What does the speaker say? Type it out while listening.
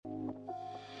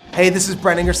Hey, this is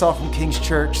Brent Ingersoll from King's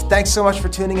Church. Thanks so much for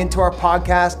tuning into our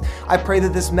podcast. I pray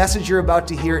that this message you're about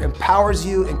to hear empowers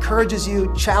you, encourages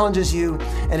you, challenges you,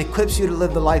 and equips you to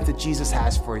live the life that Jesus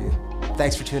has for you.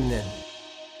 Thanks for tuning in.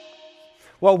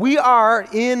 Well, we are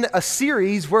in a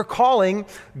series we're calling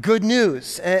Good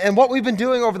News. And what we've been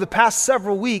doing over the past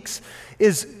several weeks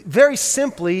is very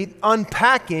simply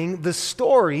unpacking the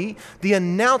story, the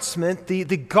announcement, the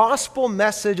gospel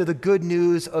message of the good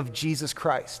news of Jesus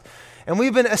Christ. And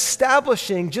we've been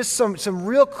establishing just some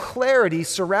real clarity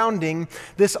surrounding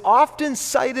this often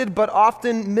cited but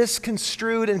often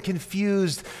misconstrued and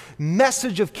confused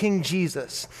message of King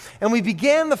Jesus. And we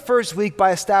began the first week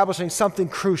by establishing something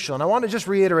crucial. And I want to just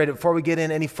reiterate it before we get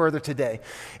in any further today.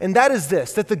 And that is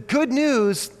this, that the good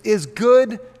news is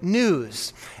good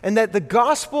news. And that the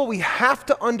gospel we have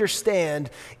to understand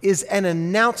is an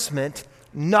announcement,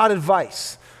 not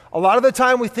advice. A lot of the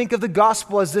time we think of the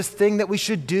gospel as this thing that we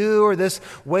should do or this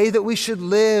way that we should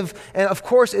live. And of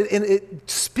course, it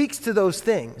speaks to those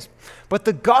things. But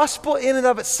the gospel in and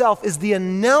of itself is the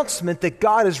announcement that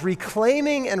God is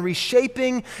reclaiming and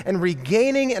reshaping and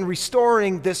regaining and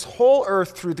restoring this whole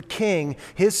earth through the King,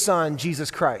 his Son, Jesus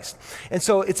Christ. And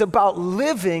so it's about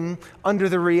living under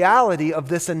the reality of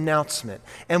this announcement.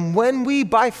 And when we,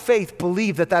 by faith,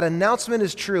 believe that that announcement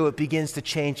is true, it begins to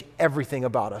change everything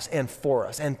about us and for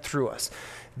us and through us.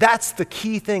 That's the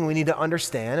key thing we need to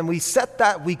understand, and we set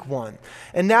that week one.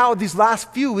 And now these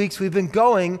last few weeks, we've been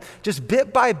going just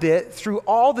bit by bit through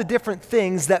all the different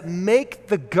things that make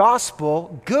the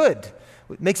gospel good.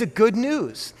 It makes it good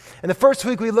news. And the first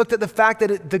week we looked at the fact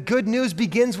that the good news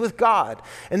begins with God,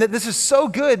 and that this is so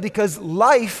good because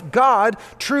life, God,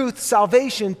 truth,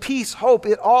 salvation, peace, hope,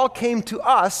 it all came to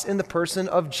us in the person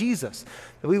of Jesus.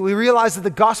 We realize that the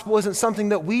gospel isn't something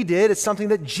that we did, it's something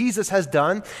that Jesus has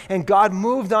done, and God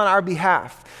moved on our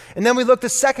behalf. And then we looked the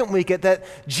second week at that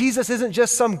Jesus isn't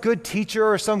just some good teacher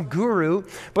or some guru,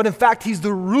 but in fact, he's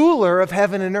the ruler of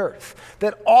heaven and earth.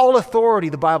 That all authority,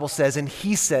 the Bible says, and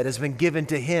he said, has been given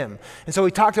to him. And so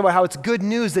we talked about how it's good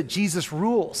news that Jesus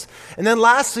rules. And then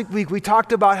last week, we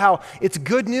talked about how it's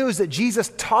good news that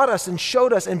Jesus taught us and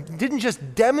showed us and didn't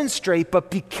just demonstrate, but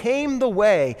became the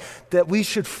way that we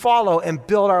should follow and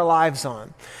build our lives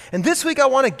on. And this week, I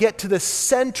want to get to the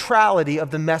centrality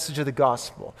of the message of the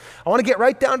gospel. I want to get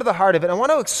right down to the heart of it. I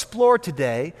want to explore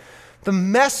today the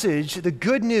message, the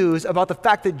good news about the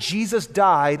fact that Jesus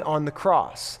died on the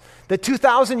cross. That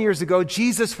 2,000 years ago,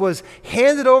 Jesus was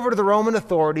handed over to the Roman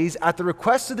authorities at the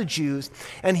request of the Jews,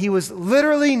 and he was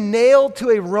literally nailed to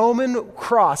a Roman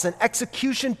cross, an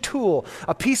execution tool,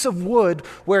 a piece of wood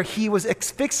where he was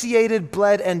asphyxiated,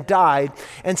 bled, and died.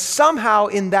 And somehow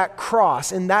in that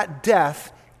cross, in that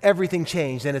death, everything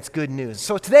changed, and it's good news.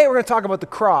 So today we're going to talk about the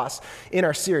cross in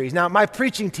our series. Now, my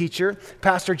preaching teacher,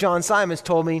 Pastor John Simons,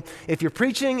 told me, if you're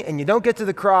preaching and you don't get to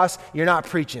the cross, you're not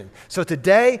preaching. So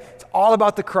today, it's all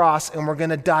about the cross, and we're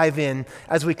going to dive in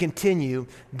as we continue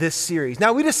this series.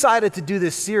 Now, we decided to do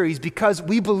this series because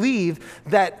we believe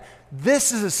that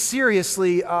this is a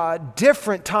seriously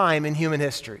different time in human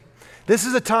history. This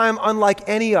is a time unlike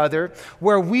any other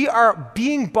where we are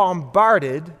being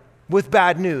bombarded with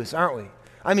bad news, aren't we?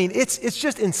 I mean, it's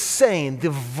just insane,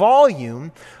 the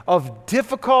volume of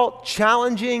difficult,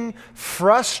 challenging,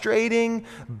 frustrating,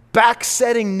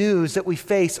 backsetting news that we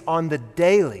face on the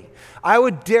daily. I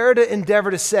would dare to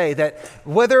endeavor to say that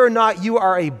whether or not you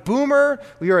are a boomer,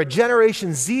 you're a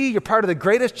Generation Z, you're part of the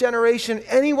greatest generation,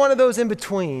 any one of those in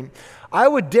between, I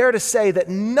would dare to say that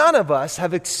none of us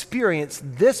have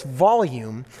experienced this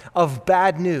volume of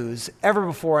bad news ever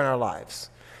before in our lives.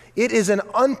 It is an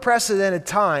unprecedented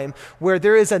time where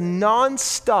there is a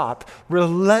nonstop,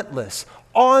 relentless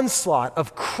onslaught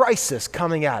of crisis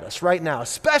coming at us right now,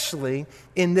 especially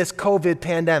in this COVID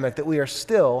pandemic that we are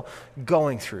still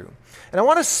going through. And I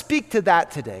want to speak to that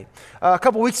today. A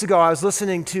couple weeks ago, I was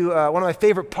listening to one of my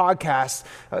favorite podcasts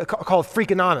called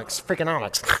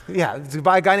Freakonomics. Yeah, it's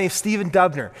by a guy named Stephen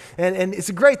Dubner. And it's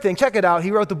a great thing. Check it out.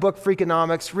 He wrote the book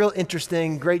Freakonomics. Real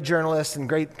interesting, great journalist, and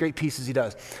great pieces he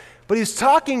does. But he was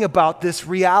talking about this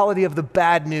reality of the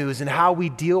bad news and how we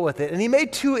deal with it. And he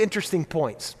made two interesting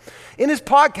points. In his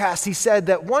podcast, he said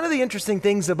that one of the interesting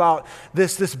things about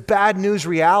this bad news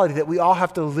reality that we all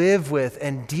have to live with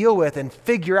and deal with and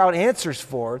figure out answers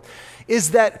for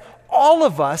is that all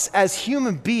of us as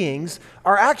human beings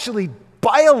are actually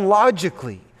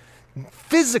biologically,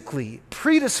 physically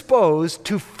predisposed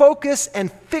to focus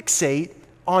and fixate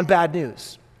on bad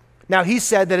news. Now, he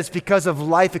said that it's because of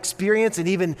life experience, and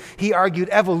even he argued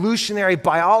evolutionary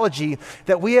biology,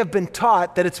 that we have been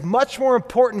taught that it's much more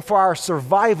important for our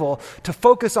survival to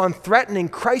focus on threatening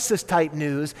crisis-type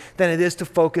news than it is to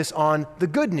focus on the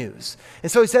good news.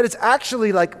 And so he said it's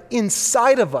actually like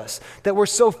inside of us that we're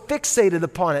so fixated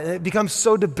upon it, and it becomes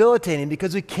so debilitating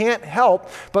because we can't help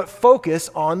but focus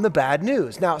on the bad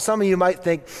news. Now, some of you might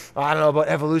think, oh, I don't know about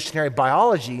evolutionary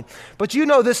biology, but you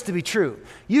know this to be true.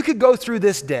 You could go through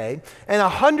this day, and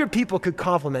 100 people could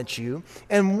compliment you,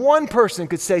 and one person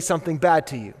could say something bad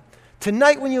to you.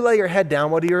 Tonight, when you lay your head down,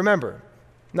 what do you remember?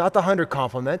 Not the 100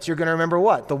 compliments. You're going to remember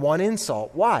what? The one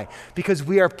insult. Why? Because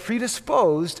we are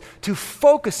predisposed to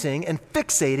focusing and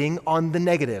fixating on the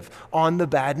negative, on the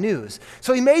bad news.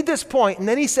 So he made this point, and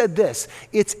then he said this: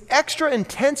 it's extra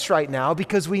intense right now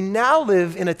because we now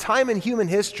live in a time in human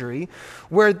history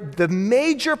where the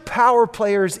major power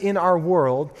players in our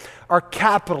world are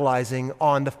capitalizing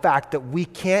on the fact that we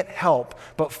can't help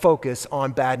but focus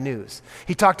on bad news.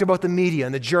 He talked about the media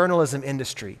and the journalism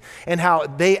industry and how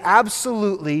they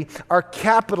absolutely are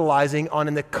capitalizing on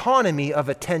an economy of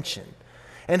attention,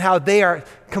 and how they are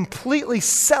completely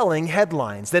selling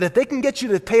headlines, that if they can get you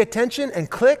to pay attention and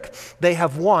click, they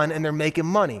have won and they're making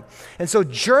money. And so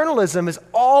journalism is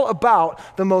all about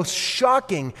the most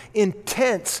shocking,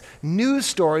 intense news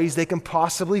stories they can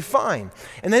possibly find.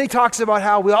 And then he talks about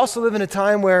how we also live in a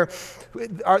time where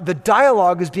the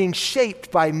dialogue is being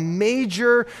shaped by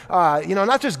major,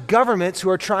 not just governments who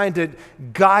are trying to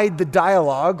guide the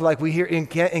dialogue, like we hear in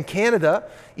Canada.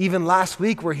 Even last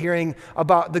week, we're hearing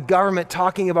about the government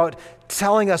talking about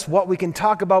telling us what we can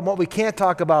talk about, what we can't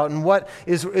talk about, and what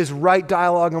is right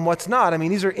dialogue and what's not. I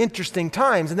mean, these are interesting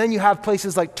times. And then you have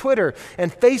places like Twitter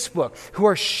and Facebook who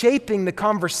are shaping the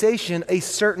conversation a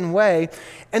certain way.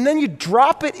 And then you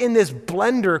drop it in this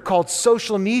blender called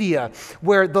social media,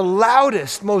 where the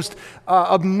loudest, most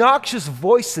obnoxious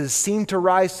voices seem to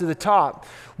rise to the top.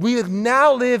 We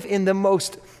now live in the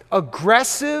most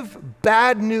aggressive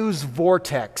bad news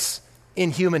vortex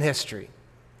in human history.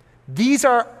 These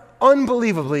are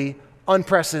unbelievably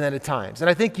unprecedented times, and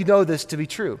I think you know this to be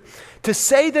true. To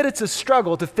say that it's a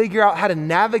struggle to figure out how to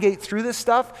navigate through this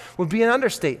stuff would be an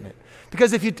understatement.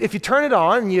 Because if you turn it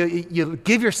on, you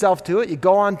give yourself to it, you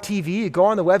go on TV, you go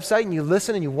on the website, and you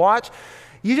listen and you watch,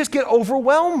 you just get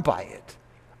overwhelmed by it.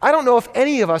 I don't know if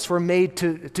any of us were made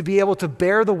to be able to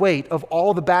bear the weight of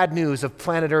all the bad news of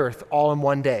planet Earth all in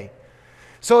one day.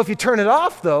 So if you turn it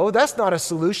off, though, that's not a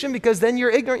solution, because then you're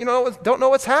ignorant, don't know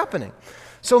what's happening.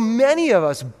 So many of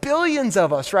us, billions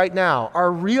of us right now,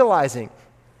 are realizing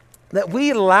that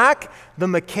we lack the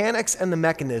mechanics and the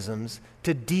mechanisms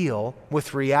to deal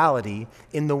with reality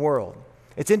in the world.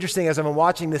 It's interesting, as I've been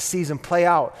watching this season play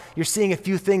out, you're seeing a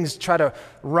few things try to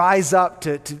rise up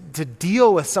to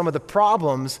deal with some of the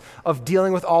problems of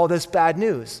dealing with all this bad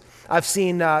news. I've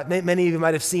seen, many of you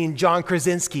might have seen John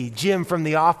Krasinski, Jim from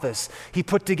The Office. He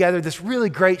put together this really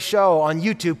great show on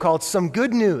YouTube called Some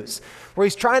Good News, where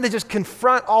he's trying to just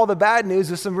confront all the bad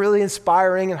news with some really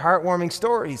inspiring and heartwarming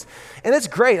stories. And it's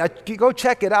great. Go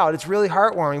check it out. It's really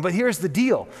heartwarming. But here's the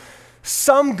deal.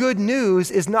 Some good news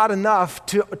is not enough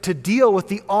to deal with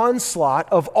the onslaught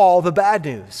of all the bad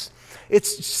news.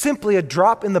 It's simply a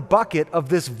drop in the bucket of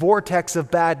this vortex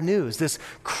of bad news, this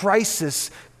crisis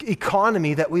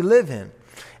economy that we live in.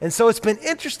 And so it's been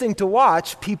interesting to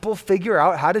watch people figure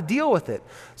out how to deal with it.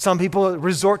 Some people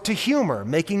resort to humor,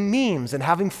 making memes and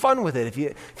having fun with it.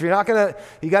 If you're not gonna,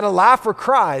 you got to laugh or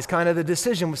cry is kind of the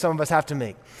decision some of us have to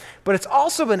make. But it's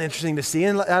also been interesting to see,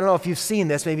 and I don't know if you've seen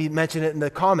this, maybe mention it in the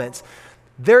comments,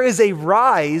 there is a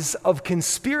rise of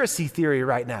conspiracy theory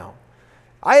right now.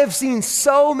 I have seen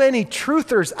so many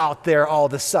truthers out there all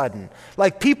of a sudden,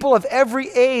 like people of every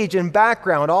age and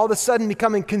background all of a sudden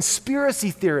becoming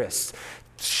conspiracy theorists,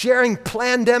 sharing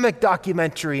Plandemic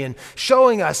documentary and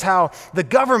showing us how the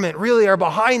government really are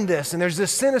behind this, and there's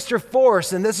this sinister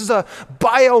force, and this is a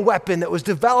bioweapon that was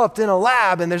developed in a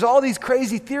lab, and there's all these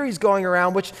crazy theories going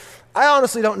around, which I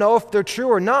honestly don't know if they're true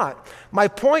or not. My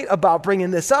point about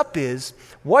bringing this up is,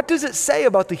 what does it say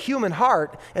about the human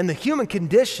heart and the human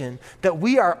condition that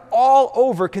we are all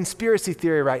over conspiracy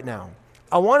theory right now?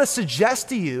 I want to suggest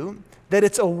to you that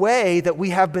it's a way that we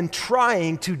have been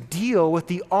trying to deal with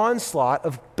the onslaught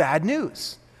of bad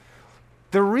news.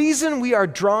 The reason we are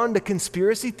drawn to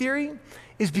conspiracy theory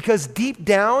is because deep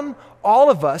down,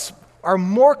 all of us are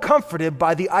more comforted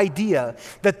by the idea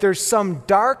that there's some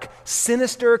dark,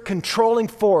 sinister, controlling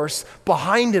force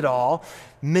behind it all,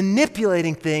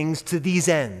 manipulating things to these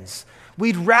ends.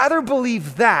 We'd rather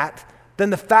believe that than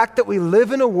the fact that we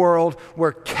live in a world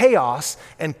where chaos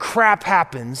and crap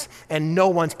happens and no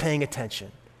one's paying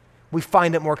attention. we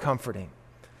find it more comforting.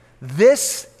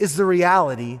 This is the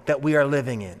reality that we are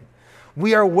living in.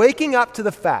 We are waking up to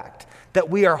the fact that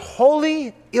we are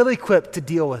wholly ill-equipped to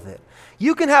deal with it.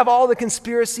 You can have all the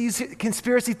conspiracy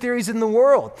theories in the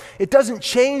world. It doesn't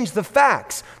change the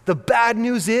facts. The bad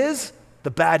news is,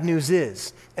 the bad news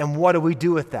is. And what do we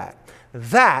do with that?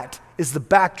 That is the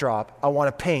backdrop I want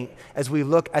to paint as we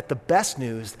look at the best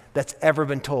news that's ever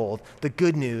been told, the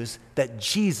good news that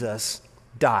Jesus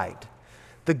died.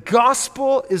 The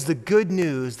gospel is the good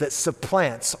news that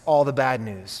supplants all the bad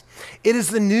news. It is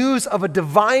the news of a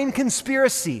divine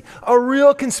conspiracy, a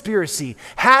real conspiracy,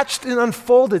 hatched and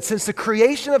unfolded since the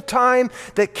creation of time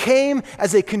that came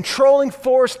as a controlling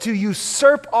force to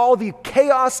usurp all the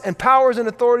chaos and powers and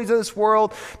authorities of this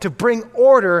world to bring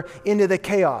order into the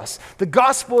chaos. The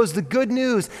gospel is the good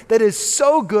news that is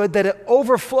so good that it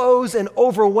overflows and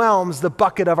overwhelms the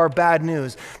bucket of our bad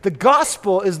news. The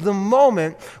gospel is the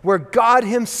moment where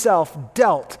God himself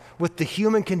dealt with the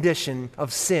human condition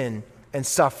of sin and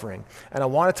suffering. And I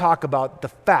want to talk about the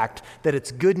fact that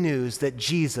it's good news that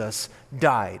Jesus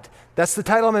died. That's the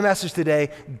title of my message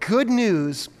today. Good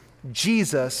news,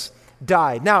 Jesus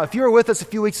died. Now, if you were with us a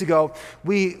few weeks ago,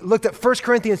 we looked at 1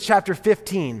 Corinthians chapter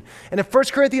 15. And in 1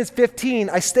 Corinthians 15,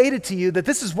 I stated to you that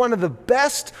this is one of the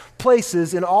best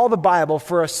places in all the Bible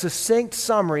for a succinct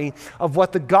summary of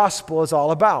what the gospel is all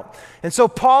about. And so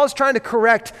Paul is trying to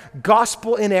correct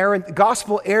gospel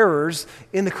errors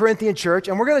in the Corinthian church,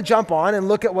 and we're going to jump on and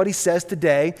look at what he says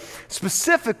today,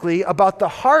 specifically about the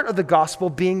heart of the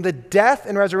gospel being the death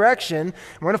and resurrection. And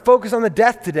we're going to focus on the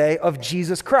death today of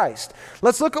Jesus Christ.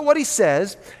 Let's look at what he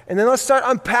says, and then let's start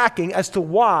unpacking as to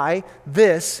why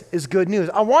this is good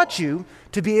news. I want you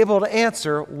to be able to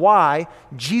answer why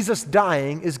Jesus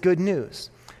dying is good news.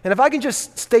 And if I can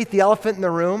just state the elephant in the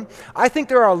room, I think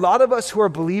there are a lot of us who are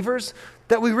believers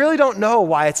that we really don't know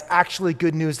why it's actually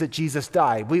good news that Jesus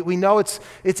died. We know it's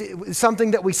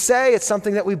something that we say, it's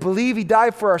something that we believe he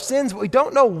died for our sins, but we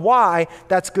don't know why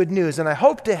that's good news. And I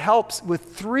hope to help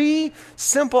with 3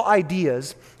 simple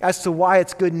ideas as to why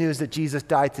it's good news that Jesus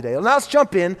died today. Well, now let's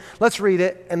jump in, let's read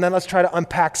it, and then let's try to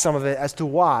unpack some of it as to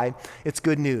why it's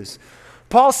good news.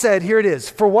 Paul said, here it is,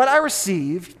 "For what I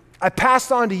received, I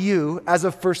passed on to you as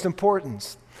of first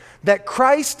importance, that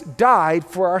Christ died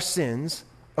for our sins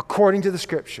according to the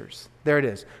Scriptures." There it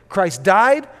is. Christ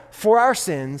died for our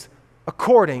sins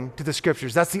according to the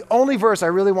Scriptures. That's the only verse I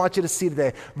really want you to see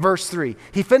today. Verse 3.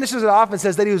 He finishes it off and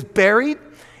says that he was buried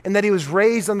and that he was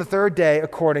raised on the 3rd day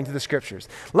according to the Scriptures.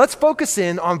 Let's focus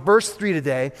in on verse 3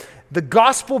 today. The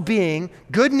gospel being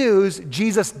good news,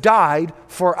 Jesus died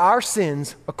for our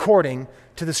sins according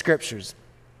to the Scriptures.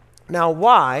 Now,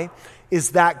 why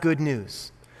is that good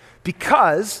news?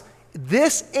 Because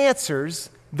this answers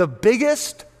the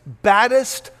biggest,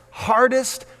 baddest,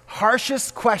 hardest,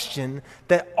 harshest question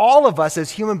that all of us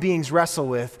as human beings wrestle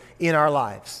with in our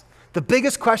lives. The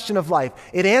biggest question of life.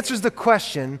 It answers the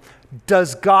question,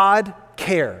 does God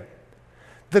care?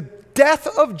 The death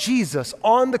of Jesus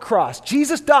on the cross,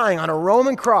 Jesus dying on a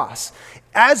Roman cross,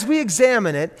 as we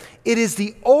examine it, it is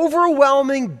the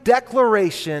overwhelming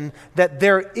declaration that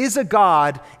there is a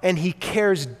God and he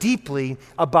cares deeply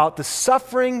about the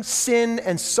suffering, sin,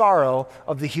 and sorrow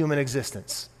of the human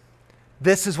existence.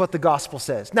 This is what the gospel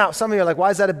says. Now, some of you are like,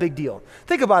 why is that a big deal?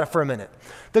 Think about it for a minute.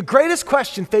 The greatest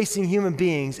question facing human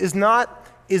beings is not,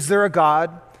 is there a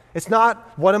God? It's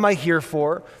not, what am I here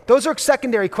for? Those are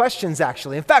secondary questions,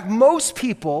 actually. In fact, most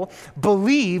people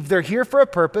believe they're here for a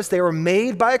purpose. They were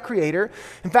made by a creator.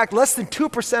 In fact, less than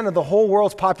 2% of the whole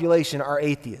world's population are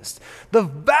atheists. The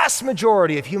vast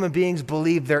majority of human beings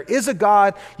believe there is a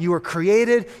God. You were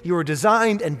created, you were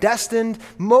designed and destined.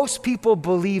 Most people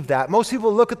believe that. Most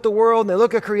people look at the world and they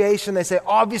look at creation, they say,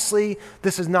 obviously,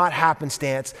 this is not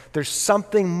happenstance. There's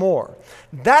something more.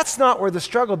 That's not where the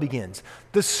struggle begins.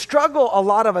 The struggle a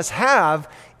lot of us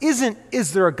have isn't,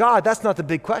 is there a God? That's not the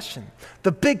big question.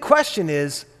 The big question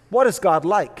is, what is God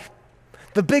like?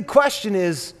 The big question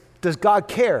is, does God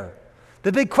care?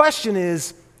 The big question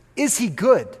is he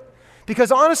good?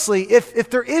 Because honestly, if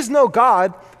there is no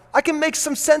God, I can make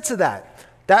some sense of that.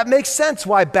 That makes sense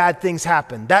why bad things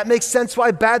happen. That makes sense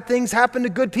why bad things happen to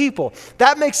good people.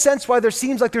 That makes sense why there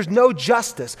seems like there's no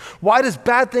justice. Why does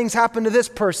bad things happen to this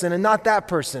person and not that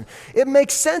person? It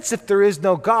makes sense if there is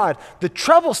no God. The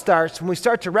trouble starts when we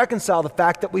start to reconcile the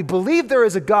fact that we believe there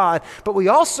is a God, but we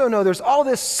also know there's all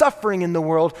this suffering in the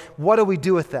world. What do we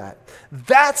do with that?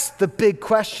 That's the big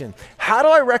question. How do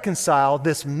I reconcile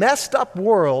this messed up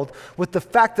world with the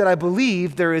fact that I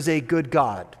believe there is a good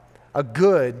God, a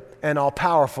good and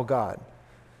all-powerful God?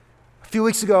 A few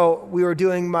weeks ago, we were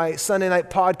doing my Sunday night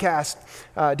podcast,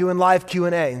 doing live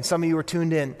Q&A, and some of you were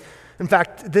tuned in. In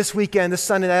fact, this weekend, this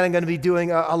Sunday night, I'm going to be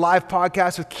doing a live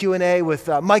podcast with Q&A with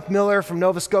Mike Miller from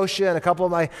Nova Scotia and a couple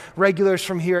of my regulars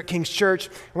from here at King's Church.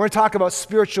 And we're going to talk about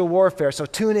spiritual warfare, so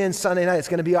tune in Sunday night. It's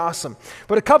going to be awesome.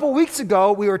 But a couple weeks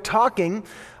ago, we were talking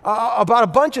about a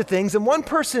bunch of things, and one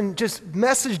person just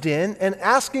messaged in and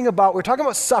we're talking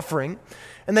about suffering,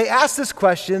 and they asked this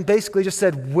question, basically just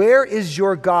said, where is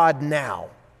your God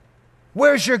now?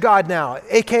 Where's your God now?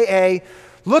 AKA,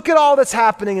 look at all that's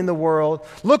happening in the world.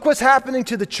 Look what's happening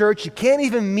to the church. You can't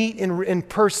even meet in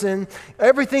person.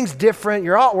 Everything's different.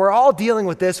 We're all dealing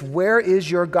with this. Where is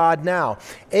your God now?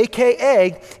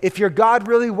 AKA, if your God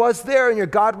really was there and your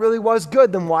God really was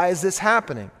good, then why is this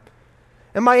happening?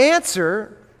 And my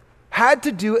answer had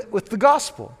to do with the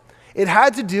gospel. It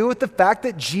had to do with the fact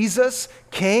that Jesus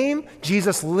came,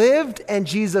 Jesus lived, and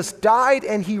Jesus died,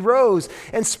 and he rose.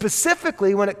 And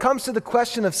specifically, when it comes to the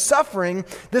question of suffering,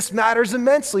 this matters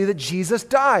immensely that Jesus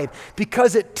died,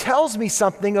 because it tells me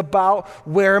something about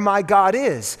where my God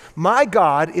is. My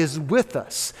God is with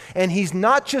us, and he's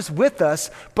not just with us,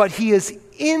 but he is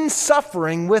in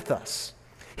suffering with us.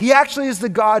 He actually is the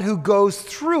God who goes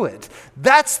through it.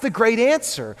 That's the great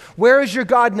answer. Where is your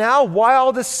God now? Why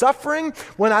all this suffering?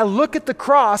 When I look at the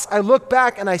cross, I look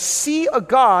back and I see a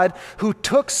God who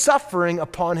took suffering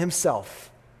upon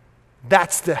himself.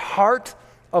 That's the heart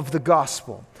of the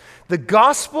gospel. The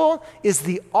gospel is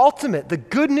the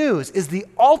good news is the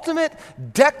ultimate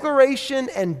declaration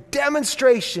and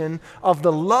demonstration of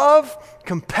the love,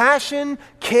 compassion,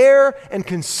 care, and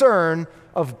concern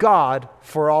of God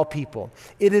for all people.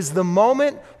 It is the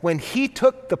moment when he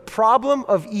took the problem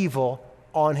of evil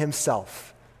on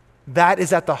himself. That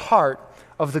is at the heart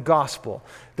of the gospel.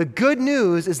 The good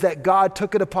news is that God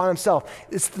took it upon himself.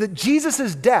 It's that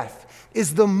Jesus' death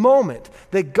is the moment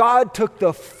that God took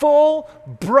the full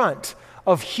brunt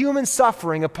of human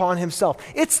suffering upon himself.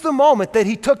 It's the moment that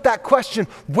he took that question,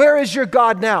 where is your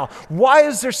God now? Why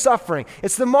is there suffering?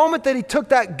 It's the moment that he took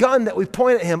that gun that we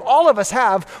point at him. All of us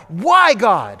have. Why,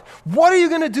 God? What are you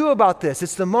going to do about this?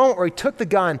 It's the moment where he took the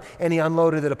gun and he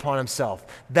unloaded it upon himself.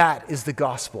 That is the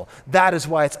gospel. That is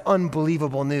why it's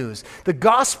unbelievable news. The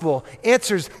gospel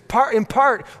answers in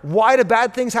part why do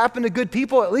bad things happen to good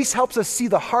people? At least helps us see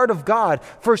the heart of God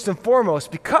first and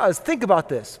foremost, because think about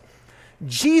this.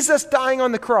 Jesus dying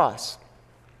on the cross.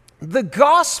 The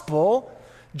gospel,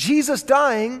 Jesus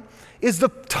dying, is the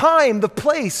time, the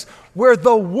place where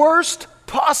the worst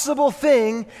possible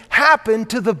thing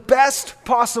happened to the best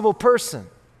possible person.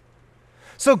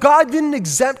 So God didn't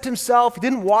exempt himself. He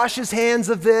didn't wash his hands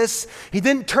of this. He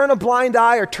didn't turn a blind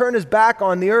eye or turn his back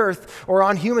on the earth or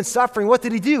on human suffering. What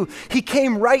did he do? He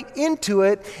came right into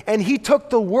it, and he took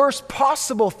the worst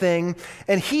possible thing,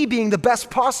 and he being the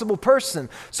best possible person.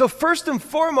 So first and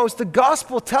foremost, the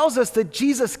gospel tells us that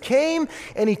Jesus came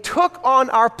and he took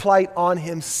on our plight on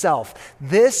himself.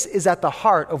 This is at the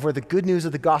heart of where the good news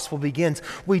of the gospel begins.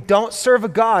 We don't serve a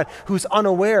God who's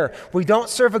unaware. We don't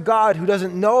serve a God who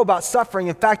doesn't know about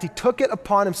suffering. In fact, he took it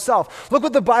upon himself. Look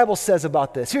what the Bible says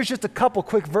about this. Here's just a couple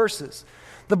quick verses.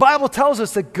 The Bible tells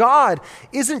us that God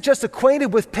isn't just acquainted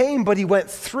with pain, but he went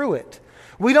through it.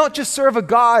 We don't just serve a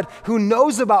God who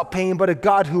knows about pain, but a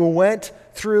God who went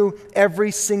through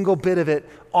every single bit of it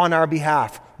on our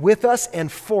behalf, with us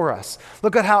and for us.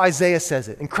 Look at how Isaiah says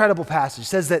it. Incredible passage. It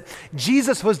says that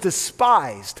Jesus was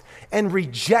despised and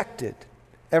rejected.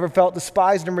 Ever felt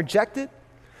despised and rejected?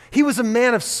 He was a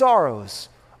man of sorrows,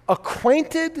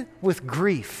 acquainted with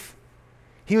grief.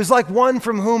 He was like one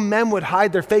from whom men would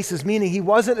hide their faces, meaning he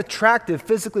wasn't attractive,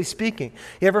 physically speaking.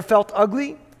 You ever felt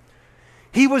ugly?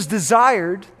 He was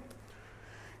desired,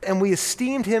 and we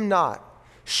esteemed him not.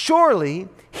 Surely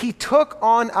he took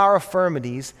on our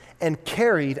infirmities and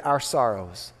carried our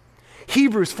sorrows.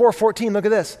 Hebrews 4:14, look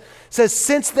at this. It says,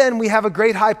 since then we have a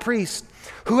great high priest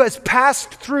who has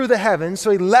passed through the heavens,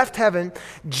 so he left heaven,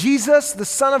 Jesus, the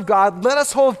Son of God. Let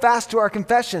us hold fast to our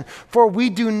confession, for we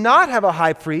do not have a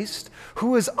high priest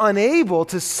who is unable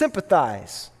to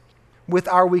sympathize with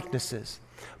our weaknesses,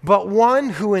 but one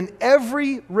who in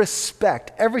every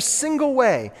respect, every single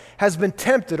way, has been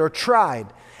tempted or tried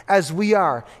as we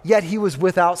are, yet he was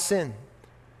without sin.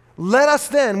 Let us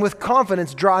then with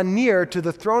confidence draw near to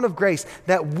the throne of grace,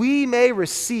 that we may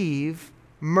receive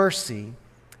mercy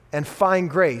and find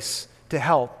grace to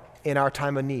help in our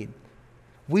time of need.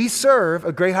 We serve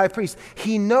a great high priest.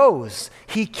 He knows,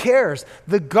 he cares.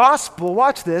 The gospel,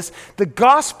 watch this, the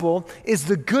gospel is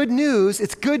the good news.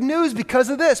 It's good news because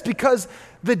of this, because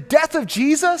the death of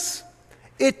Jesus,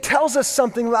 it tells us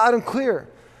something loud and clear.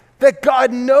 That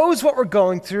God knows what we're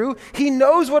going through, he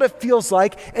knows what it feels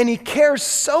like, and he cares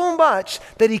so much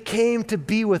that he came to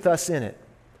be with us in it.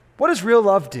 What does real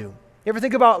love do? You ever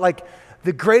think about like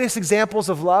the greatest examples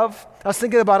of love? I was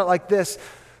thinking about it like this.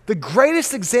 The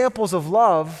greatest examples of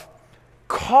love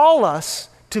call us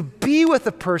to be with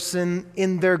a person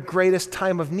in their greatest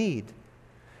time of need.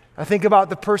 I think about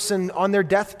the person on their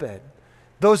deathbed.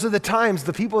 Those are the times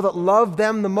the people that love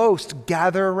them the most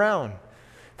gather around.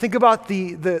 Think about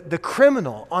the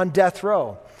criminal on death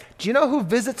row. Do you know who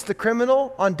visits the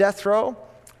criminal on death row?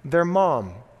 Their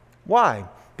mom. Why?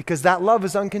 Because that love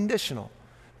is unconditional.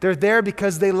 They're there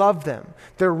because they love them.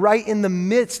 They're right in the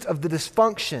midst of the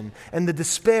dysfunction and the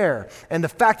despair and the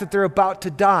fact that they're about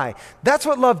to die. That's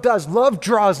what love does. Love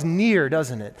draws near,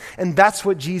 doesn't it? And that's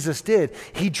what Jesus did.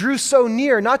 He drew so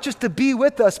near, not just to be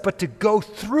with us, but to go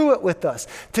through it with us,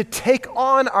 to take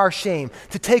on our shame,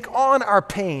 to take on our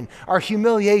pain, our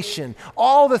humiliation,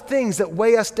 all the things that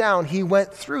weigh us down. He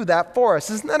went through that for us.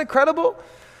 Isn't that incredible?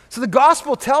 So the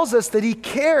gospel tells us that he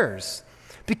cares.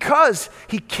 Because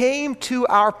he came to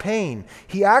our pain.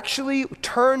 He actually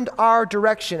turned our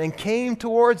direction and came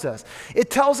towards us. It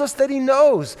tells us that he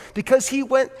knows because he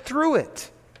went through it.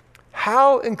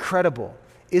 How incredible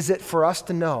is it for us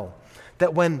to know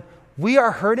that when we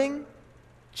are hurting,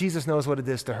 Jesus knows what it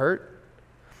is to hurt.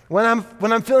 When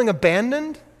I'm feeling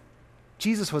abandoned,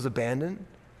 Jesus was abandoned.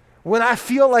 When I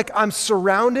feel like I'm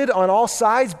surrounded on all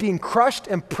sides, being crushed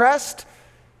and pressed,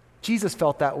 Jesus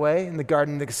felt that way in the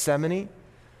Garden of Gethsemane.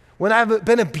 When I've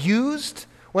been abused,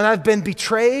 when I've been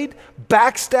betrayed,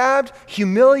 backstabbed,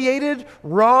 humiliated,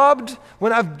 robbed,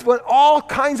 when all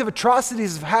kinds of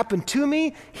atrocities have happened to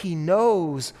me, he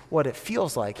knows what it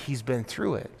feels like. He's been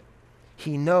through it.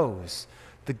 He knows.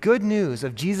 The good news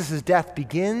of Jesus' death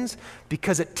begins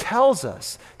because it tells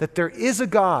us that there is a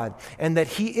God and that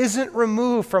he isn't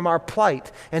removed from our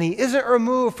plight and he isn't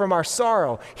removed from our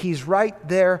sorrow. He's right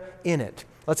there in it.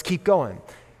 Let's keep going.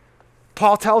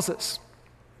 Paul tells us,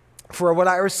 "For what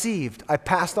I received, I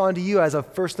passed on to you as of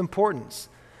first importance,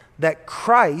 that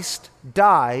Christ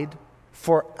died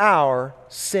for our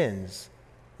sins."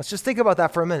 Let's just think about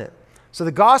that for a minute. So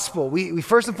the gospel, we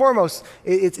first and foremost,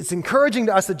 it's encouraging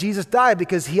to us that Jesus died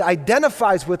because he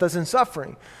identifies with us in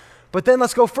suffering. But then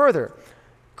let's go further.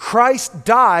 Christ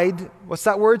died, what's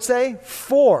that word say?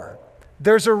 For.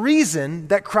 There's a reason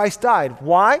that Christ died.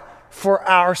 Why? For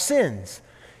our sins.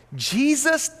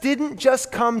 Jesus didn't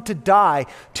just come to die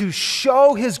to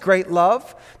show his great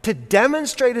love, to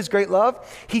demonstrate his great love.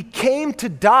 He came to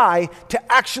die to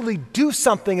actually do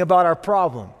something about our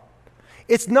problem.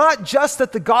 It's not just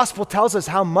that the gospel tells us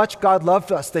how much God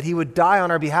loved us, that he would die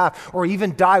on our behalf or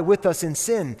even die with us in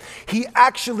sin. He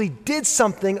actually did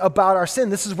something about our sin.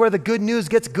 This is where the good news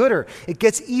gets gooder. It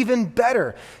gets even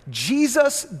better.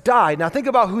 Jesus died. Now think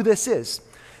about who this is.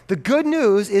 The good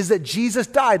news is that Jesus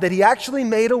died, that he actually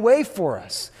made a way for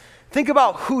us. Think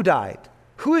about who died.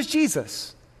 Who is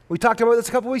Jesus? We talked about this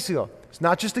a couple weeks ago. It's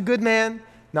not just a good man,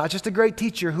 not just a great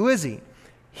teacher. Who is he?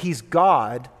 He's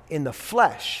God in the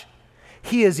flesh.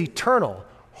 He is eternal,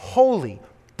 holy,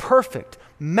 perfect,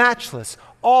 matchless,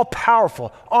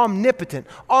 all-powerful, omnipotent,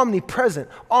 omnipresent,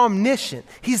 omniscient.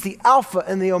 He's the Alpha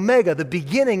and the Omega, the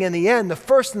beginning and the end, the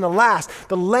first and the last,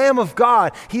 the Lamb of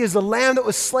God. He is the Lamb that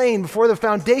was slain before the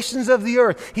foundations of the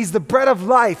earth. He's the bread of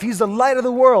life. He's the light of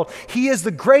the world. He is the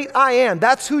great I am.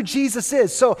 That's who Jesus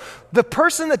is. So the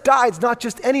person that died is not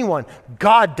just anyone.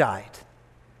 God died.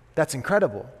 That's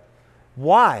incredible.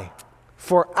 Why?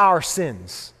 For our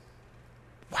sins.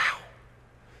 Wow.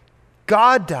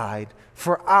 God died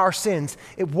for our sins.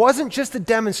 It wasn't just a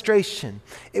demonstration.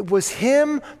 It was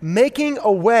him making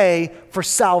a way for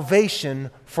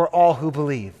salvation for all who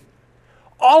believe.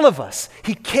 All of us.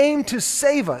 He came to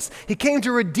save us. He came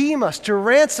to redeem us, to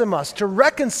ransom us, to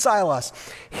reconcile us.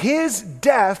 His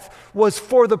death was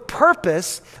for the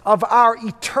purpose of our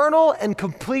eternal and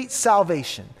complete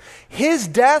salvation. His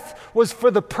death was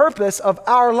for the purpose of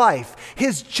our life.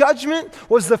 His judgment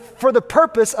was for the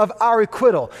purpose of our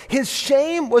acquittal. His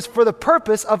shame was for the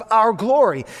purpose of our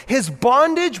glory. His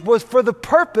bondage was for the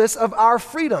purpose of our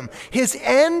freedom. His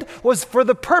end was for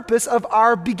the purpose of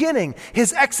our beginning.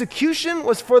 His execution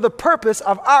was for the purpose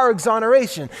of our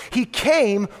exoneration. He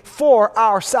came for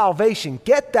our salvation.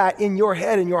 Get that in your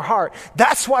head and your heart.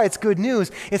 That's why it's good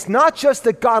news. It's not just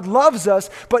that God loves us,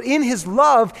 but in his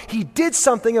love, he did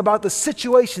something about the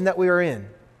situation that we are in,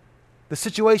 the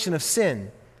situation of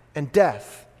sin and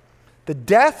death. The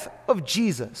death of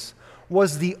Jesus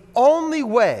was the only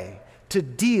way to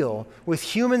deal with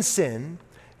human sin,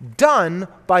 done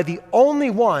by the only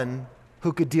one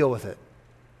who could deal with it.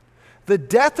 The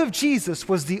death of Jesus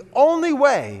was the only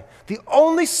way, the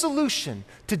only solution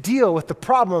to deal with the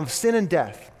problem of sin and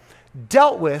death,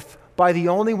 dealt with by the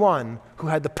only one who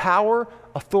had the power,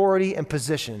 authority, and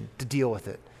position to deal with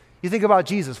it. You think about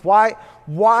Jesus.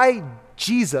 Why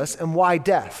Jesus and why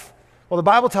death? Well, the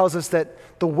Bible tells us that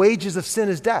the wages of sin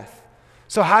is death.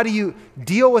 So how do you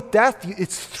deal with death?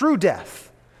 It's through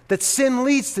death, that sin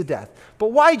leads to death.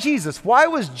 But why Jesus? Why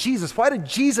did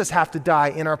Jesus have to die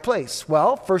in our place?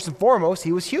 Well, first and foremost,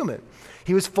 he was human.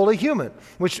 He was fully human,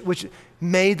 which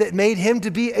made him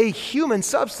to be a human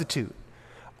substitute.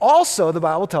 Also, the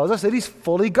Bible tells us that he's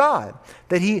fully God,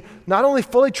 that he not only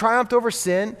fully triumphed over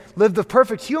sin, lived the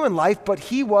perfect human life, but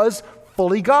he was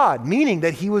fully God, meaning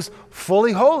that he was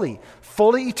fully holy,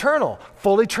 fully eternal,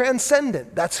 fully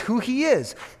transcendent. That's who he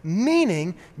is,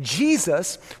 meaning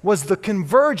Jesus was the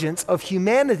convergence of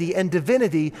humanity and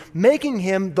divinity, making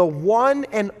him the one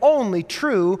and only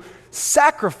true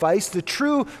sacrifice, the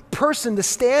true person to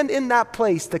stand in that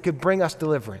place that could bring us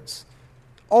deliverance.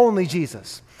 Only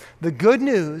Jesus. The good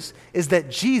news is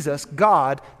that Jesus,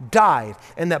 God, died,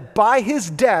 and that by his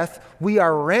death, we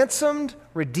are ransomed,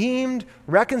 redeemed,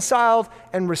 reconciled,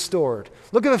 and restored.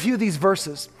 Look at a few of these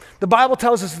verses. The Bible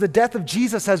tells us the death of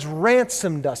Jesus has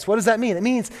ransomed us. What does that mean? It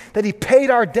means that he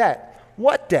paid our debt.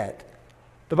 What debt?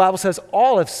 The Bible says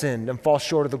all have sinned and fall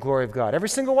short of the glory of God. Every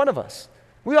single one of us.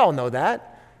 We all know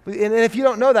that. And if you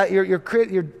don't know that, you're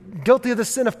guilty of the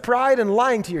sin of pride and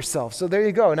lying to yourself. So there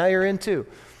you go. Now you're in too.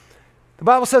 The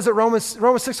Bible says at Romans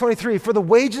 6:23, for the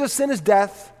wages of sin is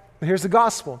death, but here's the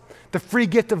gospel. The free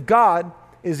gift of God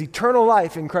is eternal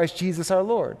life in Christ Jesus our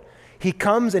Lord. He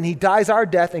comes and he dies our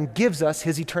death and gives us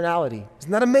his eternality.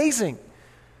 Isn't that amazing?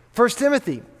 1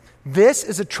 Timothy, this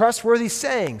is a trustworthy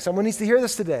saying. Someone needs to hear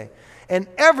this today. And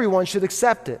everyone should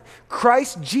accept it.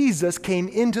 Christ Jesus came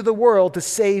into the world to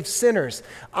save sinners.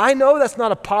 I know that's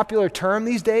not a popular term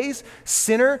these days,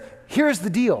 sinner. Here's the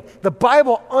deal. The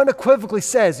Bible unequivocally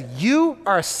says, you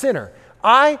are a sinner.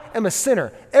 I am a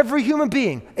sinner. Every human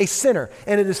being, a sinner.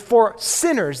 And it is for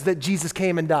sinners that Jesus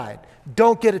came and died.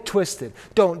 Don't get it twisted.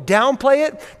 Don't downplay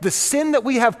it. The sin that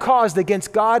we have caused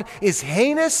against God is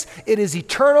heinous. It is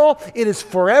eternal. It is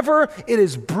forever. It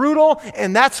is brutal.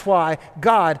 And that's why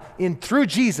God, through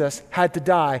Jesus, had to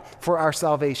die for our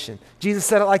salvation. Jesus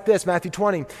said it like this, Matthew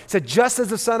 20. He said, just as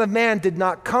the Son of Man did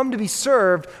not come to be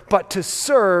served, but to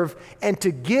serve and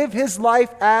to give his life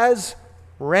as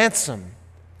ransom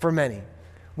for many.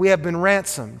 We have been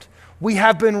ransomed. We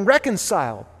have been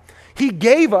reconciled. He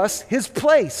gave us his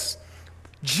place.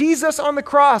 Jesus on the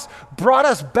cross brought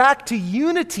us back to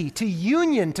unity, to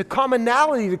union, to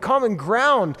commonality, to common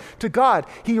ground to God.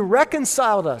 He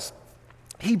reconciled us.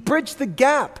 He bridged the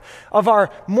gap of our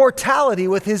mortality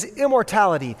with his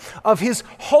immortality, of his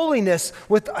holiness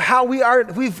with how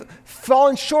we've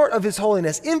fallen short of his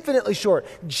holiness, infinitely short.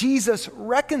 Jesus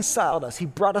reconciled us. He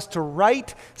brought us to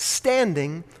right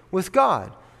standing with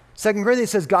God. 2 Corinthians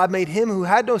says, God made him who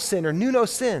had no sin or knew no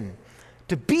sin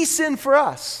to be sin for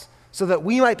us, so that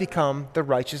we might become the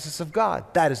righteousness of God.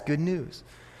 That is good news.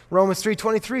 Romans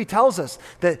 3:23 tells us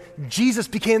that Jesus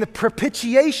became the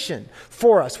propitiation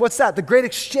for us. What's that? The great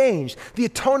exchange, the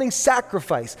atoning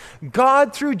sacrifice.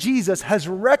 God, through Jesus, has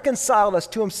reconciled us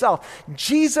to himself.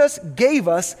 Jesus gave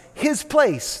us his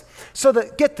place. So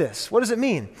that, get this, what does it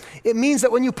mean? It means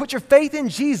that when you put your faith in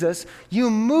Jesus, you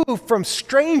move from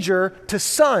stranger to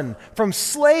son, from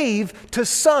slave to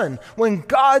son. When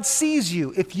God sees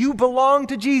you, if you belong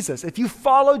to Jesus, if you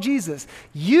follow Jesus,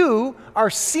 you are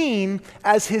seen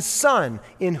as his son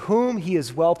in whom he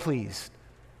is well pleased.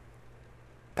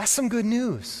 That's some good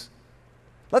news.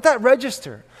 Let that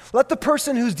register. Let the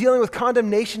person who's dealing with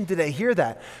condemnation today hear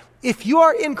that. If you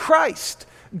are in Christ,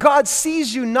 God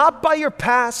sees you not by your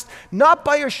past, not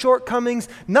by your shortcomings,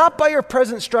 not by your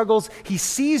present struggles. He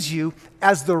sees you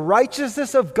as the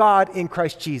righteousness of God in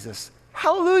Christ Jesus.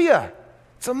 Hallelujah.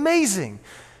 It's amazing.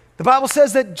 The Bible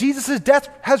says that Jesus' death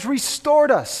has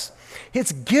restored us.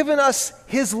 It's given us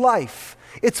his life.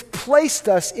 It's placed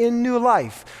us in new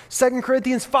life. 2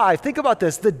 Corinthians 5, think about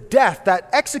this. The death, that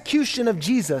execution of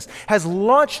Jesus has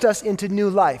launched us into new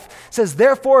life. It says,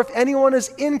 therefore, if anyone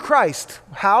is in Christ,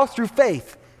 how? Through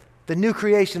faith. The new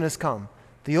creation has come.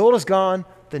 The old is gone,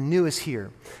 the new is here.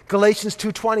 Galatians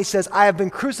 2:20 says, I have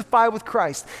been crucified with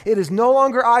Christ. It is no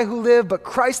longer I who live, but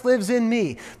Christ lives in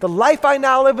me. The life I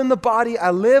now live in the body,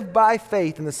 I live by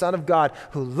faith in the Son of God,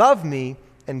 who loved me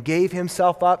and gave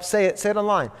himself up. Say it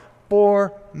online.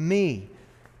 For me.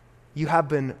 You have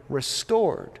been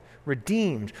restored,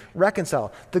 redeemed,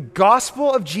 reconciled. The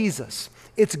gospel of Jesus,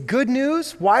 it's good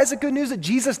news. Why is it good news that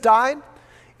Jesus died?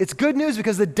 It's good news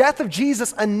because the death of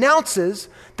Jesus announces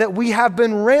that we have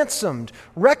been ransomed,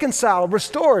 reconciled,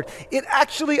 restored. It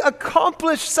actually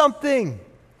accomplished something.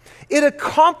 It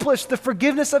accomplished the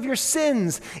forgiveness of your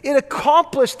sins. It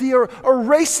accomplished the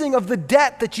erasing of the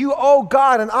debt that you owe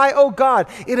God and I owe God.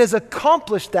 It has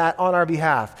accomplished that on our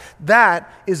behalf.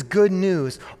 That is good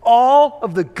news. All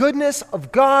of the goodness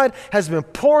of God has been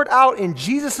poured out in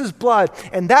Jesus' blood,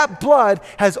 and that blood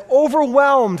has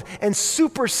overwhelmed and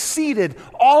superseded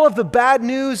all of the bad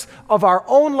news of our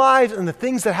own lives and the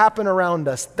things that happen around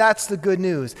us. That's the good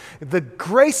news. The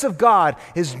grace of God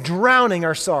is drowning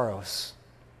our sorrows.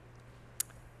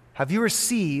 Have you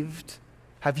received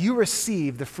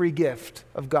the free gift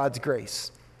of God's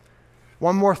grace?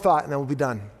 One more thought and then we'll be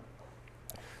done.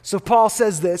 So Paul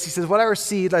says this, he says, what I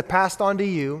received, I passed on to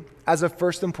you as of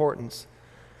first importance,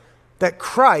 that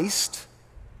Christ,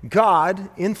 God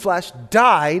in flesh,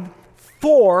 died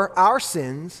for our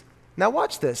sins. Now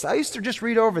watch this. I used to just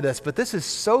read over this, but this is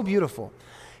so beautiful.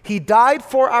 He died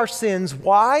for our sins.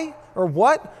 Why or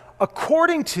what?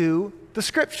 According to the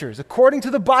Scriptures, according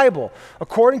to the Bible,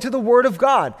 according to the Word of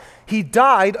God. He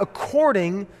died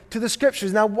according to the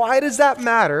Scriptures. Now, why does that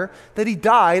matter that he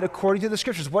died according to the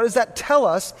Scriptures? What does that tell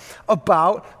us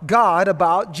about God,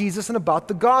 about Jesus, and about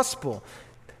the gospel?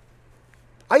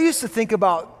 I used to think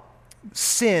about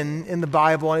sin in the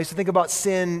Bible, and I used to think about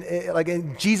sin like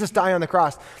in Jesus dying on the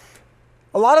cross.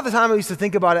 A lot of the time I used to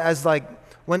think about it as like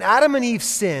when Adam and Eve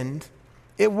sinned,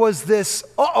 it was this,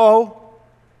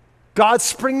 God's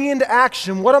springing into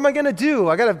action. What am I going to do?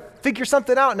 I got to figure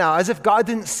something out now, as if God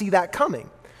didn't see that coming.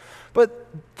 But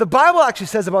the Bible actually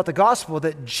says about the gospel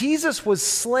that Jesus was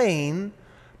slain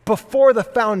before the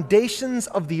foundations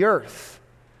of the earth.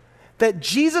 That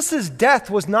Jesus' death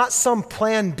was not some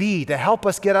plan B to help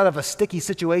us get out of a sticky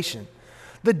situation.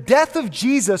 The death of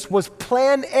Jesus was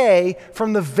plan A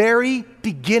from the very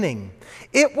beginning.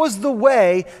 It was the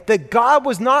way that God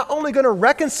was not only going to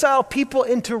reconcile people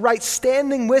into right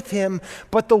standing with him,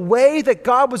 but the way that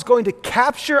God was going to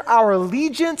capture our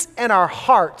allegiance and our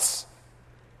hearts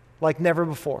like never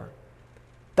before.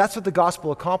 That's what the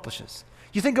gospel accomplishes.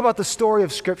 You think about the story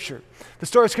of Scripture. The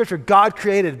story of Scripture, God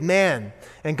created man,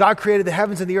 and God created the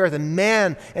heavens and the earth, and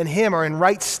man and him are in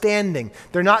right standing.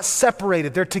 They're not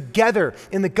separated. They're together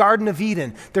in the Garden of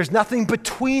Eden. There's nothing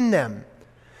between them.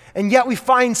 And yet we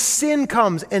find sin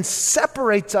comes and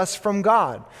separates us from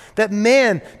God. That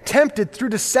man, tempted through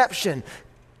deception,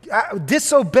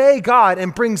 disobey God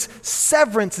and brings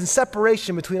severance and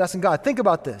separation between us and God. Think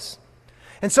about this.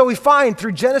 And so we find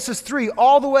through Genesis 3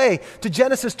 all the way to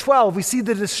Genesis 12, we see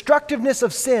the destructiveness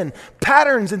of sin,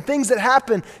 patterns and things that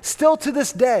happen still to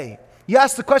this day. You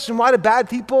ask the question, why do bad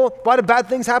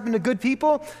things happen to good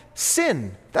people?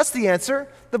 Sin. That's the answer.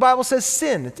 The Bible says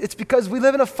sin. It's because we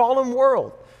live in a fallen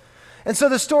world. And so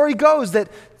the story goes that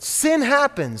sin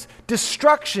happens,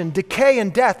 destruction, decay,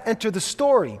 and death enter the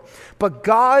story. But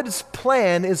God's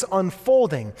plan is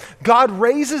unfolding. God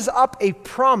raises up a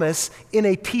promise in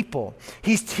a people.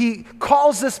 He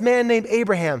calls this man named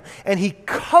Abraham, and he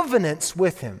covenants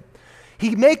with him.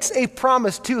 He makes a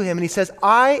promise to him, and he says,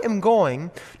 I am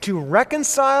going to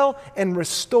reconcile and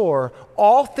restore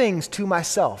all things to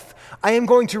myself. I am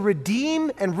going to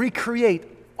redeem and recreate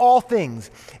all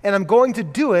things, and I'm going to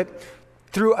do it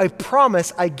through a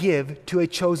promise I give to a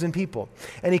chosen people.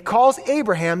 And he calls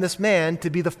Abraham, this man, to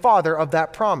be the father of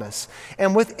that promise.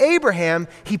 And with Abraham,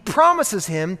 he promises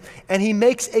him and he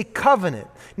makes a covenant.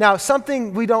 Now,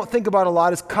 something we don't think about a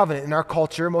lot is covenant in our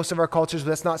culture. Most of our cultures,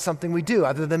 that's not something we do,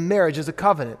 other than marriage is a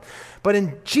covenant. But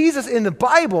in Jesus, in the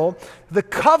Bible, the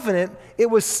covenant, it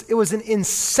was an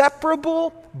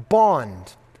inseparable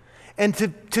bond. And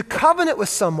to covenant with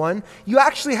someone, you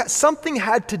actually something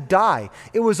had to die.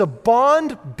 It was a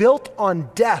bond built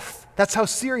on death. That's how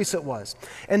serious it was.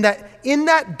 And that in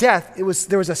that death, there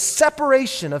was a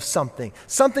separation of something.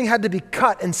 Something had to be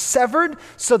cut and severed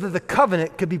so that the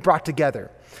covenant could be brought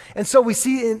together. And so we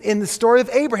see in the story of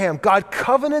Abraham, God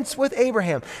covenants with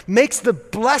Abraham, makes the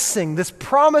blessing, this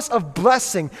promise of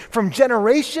blessing from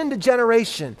generation to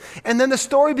generation. And then the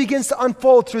story begins to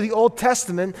unfold through the Old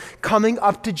Testament coming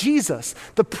up to Jesus.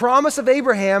 The promise of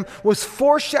Abraham was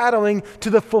foreshadowing to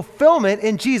the fulfillment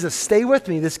in Jesus. Stay with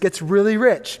me, this gets really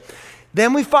rich.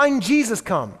 Then we find Jesus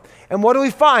come. And what do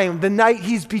we find? The night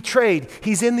he's betrayed,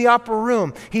 he's in the upper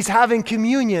room. He's having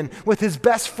communion with his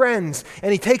best friends.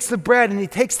 And he takes the bread and he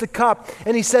takes the cup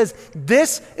and he says,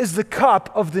 this is the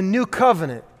cup of the new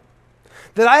covenant.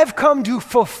 That I have come to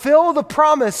fulfill the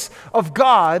promise of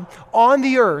God on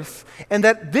the earth, and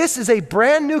that this is a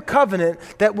brand new covenant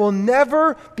that will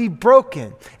never be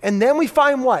broken. And then we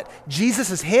find what? Jesus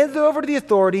is handed over to the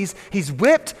authorities. He's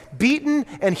whipped, beaten,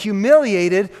 and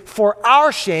humiliated for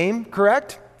our shame,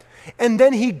 correct? And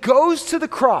then he goes to the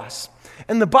cross.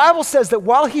 And the Bible says that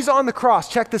while he's on the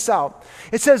cross, check this out.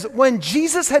 It says, when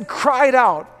Jesus had cried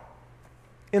out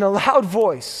in a loud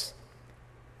voice,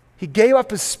 he gave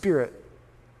up his spirit.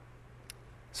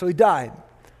 So he died.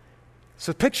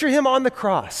 So picture him on the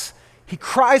cross. He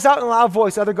cries out in a loud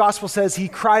voice. Other gospel says he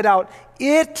cried out,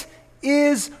 "It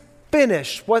is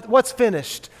finished." What's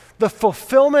finished? The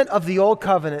fulfillment of the old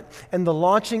covenant and the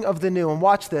launching of the new. And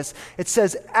watch this. It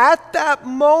says, at that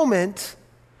moment,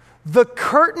 the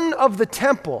curtain of the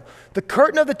temple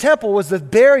was the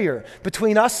barrier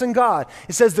between us and God.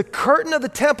 It says the curtain of the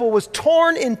temple was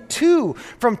torn in two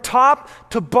from top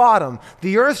to bottom.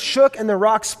 The earth shook and the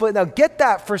rocks split. Now get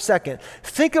that for a second.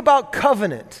 Think about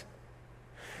covenant.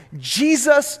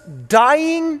 Jesus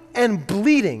dying and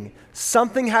bleeding.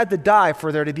 Something had to die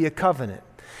for there to be a covenant.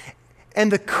 And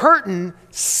the curtain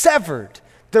severed.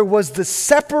 There was the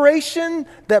separation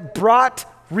that brought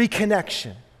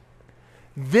reconnection.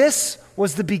 This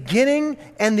was the beginning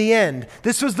and the end.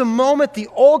 This was the moment the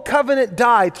old covenant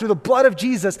died through the blood of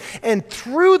Jesus. And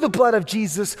through the blood of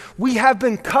Jesus, we have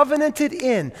been covenanted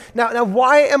in. Now,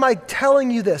 why am I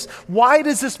telling you this? Why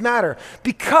does this matter?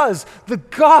 Because the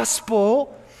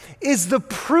gospel is the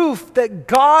proof that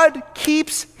God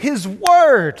keeps his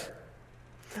word.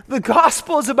 The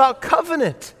gospel is about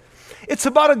covenant. It's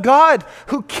about a God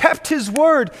who kept his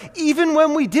word even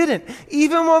when we didn't,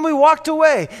 even when we walked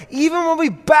away, even when we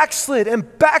backslid and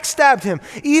backstabbed him,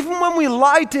 even when we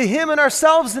lied to him and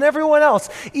ourselves and everyone else,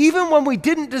 even when we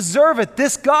didn't deserve it.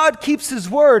 This God keeps his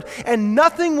word, and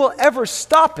nothing will ever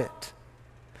stop it.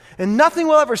 And nothing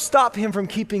will ever stop him from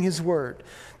keeping his word.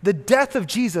 The death of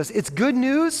Jesus, it's good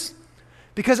news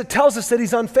because it tells us that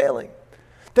he's unfailing,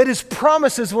 that his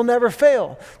promises will never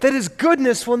fail, that his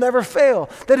goodness will never fail,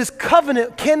 that his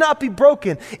covenant cannot be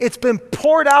broken. It's been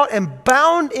poured out and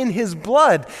bound in his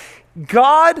blood.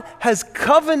 God has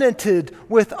covenanted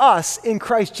with us in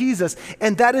Christ Jesus,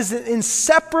 and that is an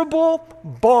inseparable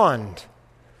bond.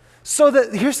 So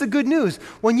that, here's the good news.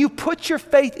 When you put your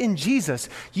faith in Jesus,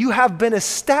 you have been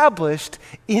established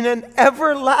in an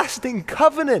everlasting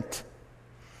covenant.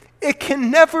 It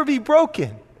can never be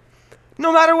broken,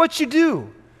 no matter what you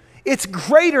do. It's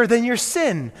greater than your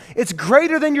sin. It's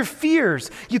greater than your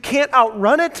fears. You can't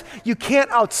outrun it. You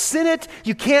can't out-sin it.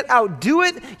 You can't outdo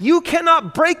it. You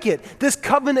cannot break it. This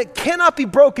covenant cannot be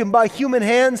broken by human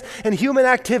hands and human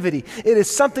activity. It is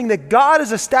something that God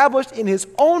has established in his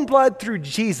own blood through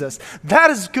Jesus.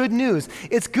 That is good news.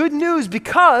 It's good news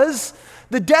because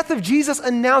the death of Jesus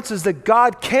announces that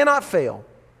God cannot fail,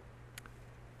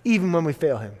 even when we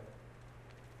fail him.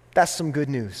 That's some good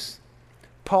news.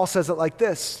 Paul says it like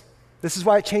this. This is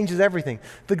why it changes everything.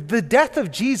 The death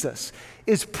of Jesus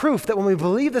is proof that when we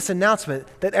believe this announcement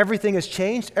that everything has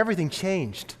changed, everything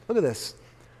changed. Look at this.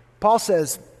 Paul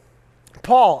says,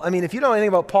 if you know anything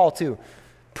about Paul too,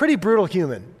 pretty brutal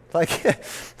human. Like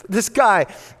this guy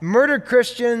murdered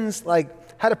Christians,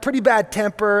 had a pretty bad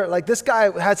temper. This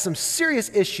guy had some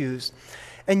serious issues.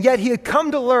 And yet he had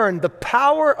come to learn the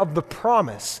power of the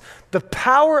promise, the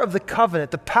power of the covenant,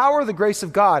 the power of the grace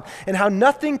of God, and how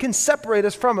nothing can separate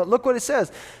us from it. Look what it says.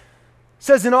 It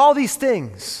says, in all these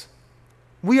things,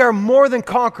 we are more than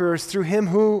conquerors through him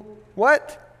who,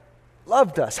 what?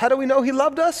 Loved us. How do we know he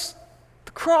loved us?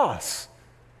 The cross.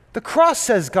 The cross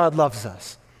says God loves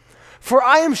us. For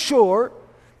I am sure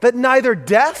that neither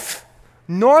death,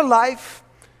 nor life,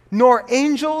 nor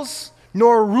angels,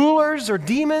 nor rulers or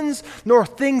demons, nor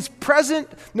things present,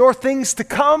 nor things to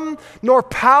come, nor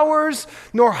powers,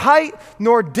 nor height,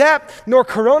 nor depth, nor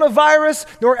coronavirus,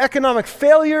 nor economic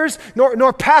failures,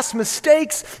 nor past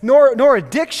mistakes, nor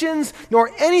addictions, nor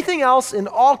anything else in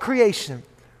all creation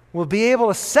will be able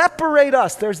to separate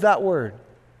us. There's that word.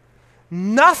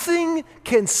 Nothing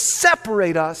can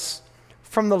separate us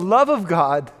from the love of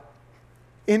God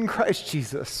in Christ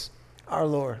Jesus, our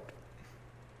Lord.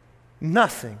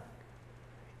 Nothing.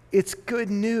 It's good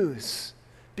news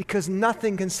because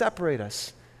nothing can separate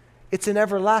us. It's an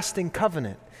everlasting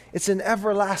covenant. It's an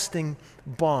everlasting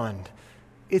bond.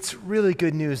 It's really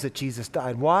good news that Jesus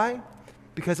died. Why?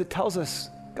 Because it tells us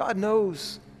God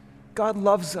knows. God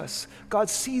loves us. God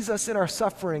sees us in our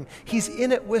suffering. He's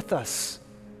in it with us.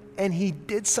 And he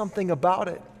did something about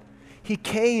it. He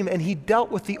came and he dealt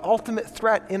with the ultimate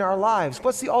threat in our lives.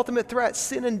 What's the ultimate threat?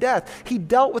 Sin and death. He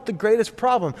dealt with the greatest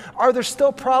problem. Are there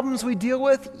still problems we deal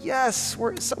with? Yes,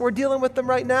 we're dealing with them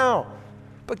right now.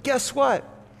 But guess what?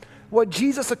 What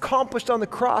Jesus accomplished on the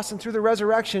cross and through the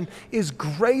resurrection is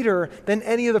greater than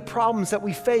any of the problems that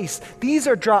we face. These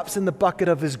are drops in the bucket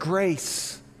of his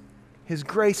grace. His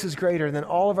grace is greater than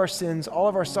all of our sins, all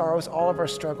of our sorrows, all of our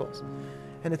struggles.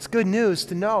 And it's good news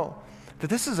to know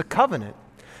that this is a covenant.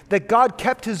 that God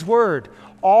kept his word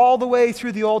all the way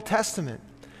through the Old Testament,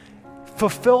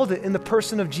 fulfilled it in the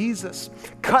person of Jesus,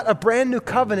 cut a brand new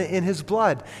covenant in his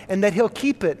blood, and that he'll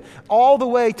keep it all the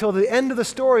way till the end of the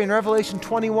story in Revelation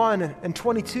 21 and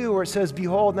 22, where it says,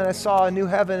 behold, then I saw a new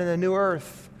heaven and a new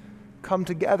earth come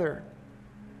together,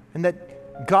 and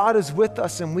that God is with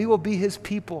us and we will be his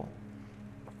people.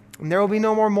 And there will be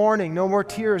no more mourning, no more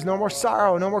tears, no more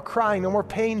sorrow, no more crying, no more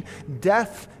pain.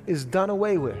 Death is done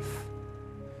away with.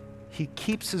 He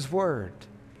keeps his word.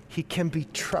 He can be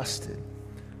trusted.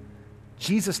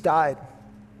 Jesus died.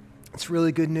 It's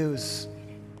really good news.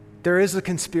 There is a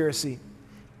conspiracy.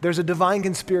 There's a divine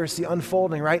conspiracy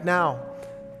unfolding right now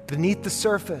beneath the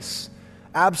surface,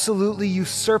 absolutely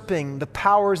usurping the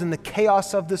powers and the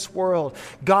chaos of this world.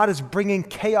 God is bringing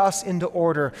chaos into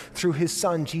order through his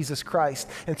son, Jesus Christ,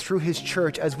 and through his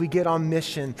church as we get on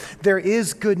mission. There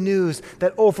is good news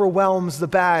that overwhelms the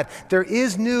bad. There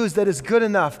is news that is good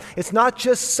enough. It's not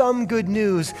just some good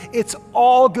news. It's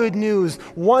all good news,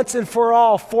 once and for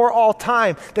all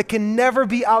time, that can never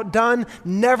be outdone,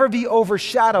 never be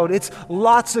overshadowed. It's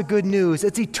lots of good news.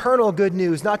 It's eternal good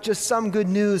news, not just some good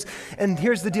news. And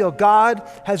here's the deal. God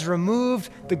has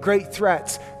removed the great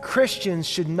threats. Christians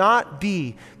should not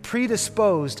be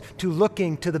predisposed to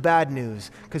looking to the bad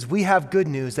news, because we have good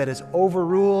news that has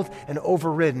overruled and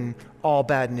overridden all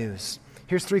bad news.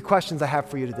 Here's 3 questions I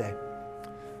have for you today.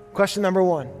 Question number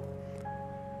 1.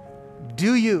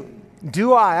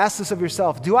 Do I, ask this of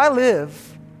yourself, do I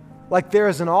live like there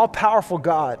is an all-powerful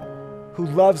God who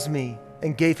loves me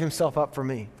and gave himself up for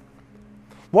me?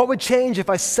 What would change if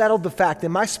I settled the fact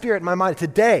in my spirit, in my mind,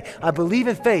 today I believe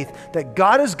in faith that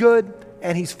God is good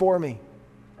and he's for me?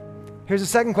 Here's the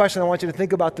second question I want you to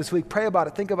think about this week. Pray about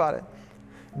it. Think about it.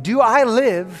 Do I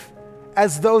live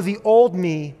as though the old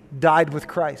me died with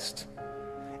Christ?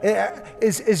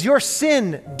 Is your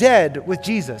sin dead with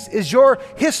Jesus? Is your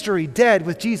history dead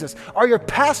with Jesus? Are your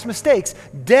past mistakes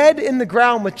dead in the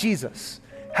ground with Jesus?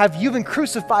 Have you been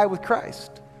crucified with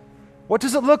Christ? What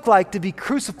does it look like to be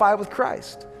crucified with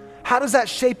Christ? How does that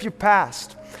shape your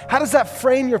past? How does that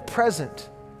frame your present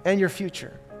and your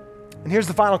future? And here's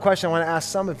the final question I want to ask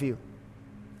some of you.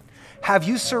 Have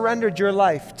you surrendered your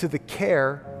life to the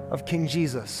care of King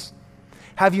Jesus?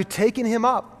 Have you taken him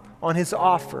up on his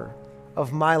offer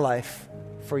of my life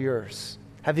for yours?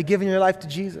 Have you given your life to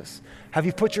Jesus? Have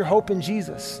you put your hope in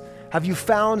Jesus? Have you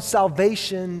found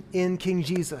salvation in King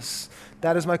Jesus?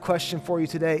 That is my question for you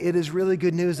today. It is really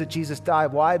good news that Jesus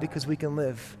died. Why? Because we can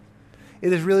live.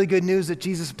 It is really good news that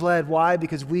Jesus bled. Why?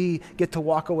 Because we get to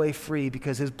walk away free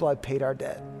because his blood paid our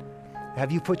debt.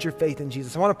 Have you put your faith in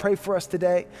Jesus? I want to pray for us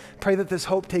today. Pray that this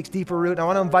hope takes deeper root. And I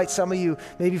want to invite some of you,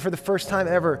 maybe for the first time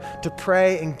ever, to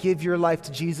pray and give your life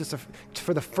to Jesus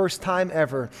for the first time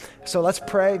ever. So let's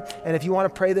pray. And if you want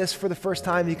to pray this for the first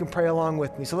time, you can pray along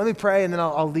with me. So let me pray and then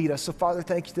I'll lead us. So Father,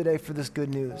 thank you today for this good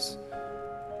news.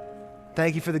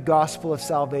 Thank you for the gospel of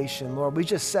salvation. Lord, we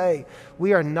just say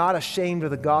we are not ashamed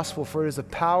of the gospel, for it is the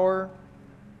power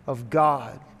of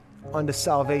God unto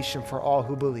salvation for all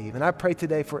who believe. And I pray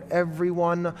today for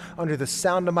everyone under the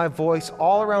sound of my voice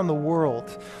all around the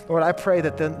world. Lord, I pray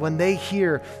that then when they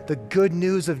hear the good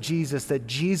news of Jesus, that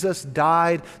Jesus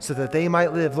died so that they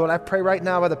might live. Lord, I pray right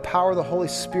now by the power of the Holy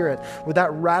Spirit, would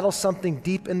that rattle something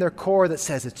deep in their core that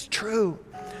says it's true.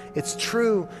 It's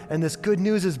true, and this good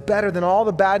news is better than all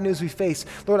the bad news we face.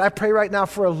 Lord, I pray right now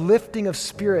for a lifting of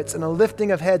spirits and a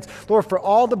lifting of heads. Lord, for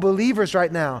all the believers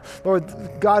right now. Lord,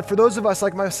 God, for those of us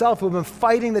like myself who have been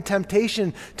fighting the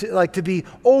temptation to be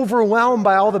overwhelmed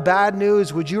by all the bad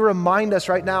news, would you remind us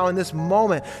right now in this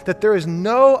moment that there is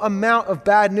no amount of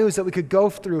bad news that we could go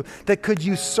through that could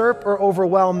usurp or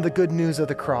overwhelm the good news of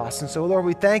the cross. And so, Lord,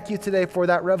 we thank you today for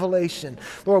that revelation.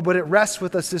 Lord, would it rest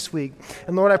with us this week?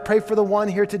 And Lord, I pray for the one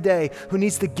here today who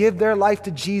needs to give their life to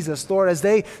Jesus, Lord, as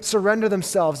they surrender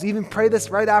themselves. Even pray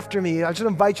this right after me. I should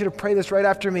invite you to pray this right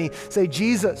after me. Say,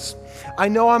 Jesus, I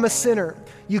know I'm a sinner.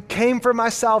 You came for my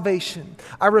salvation.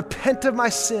 I repent of my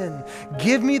sin.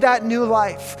 Give me that new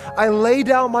life. I lay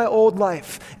down my old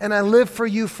life and I live for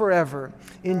you forever.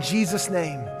 In Jesus'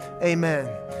 name, amen.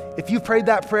 If you prayed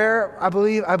that prayer, I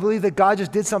believe that God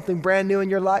just did something brand new in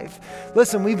your life.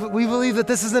 Listen, we believe that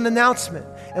this is an announcement,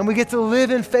 and we get to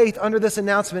live in faith under this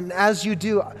announcement. And as you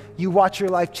do, you watch your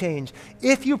life change.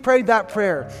 If you prayed that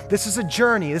prayer, this is a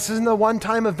journey. This isn't a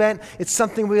one-time event. It's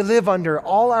something we live under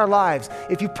all our lives.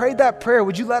 If you prayed that prayer,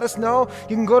 would you let us know?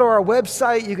 You can go to our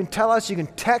website. You can tell us. You can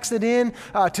text it in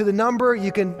to the number.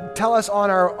 You can tell us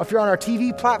if you're on our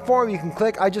TV platform, you can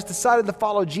click, I just decided to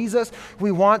follow Jesus.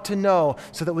 We want to know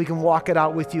so that we we can walk it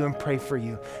out with you and pray for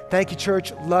you. Thank you,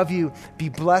 church. Love you. Be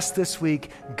blessed this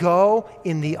week. Go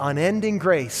in the unending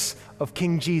grace of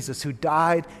King Jesus, who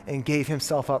died and gave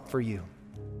himself up for you.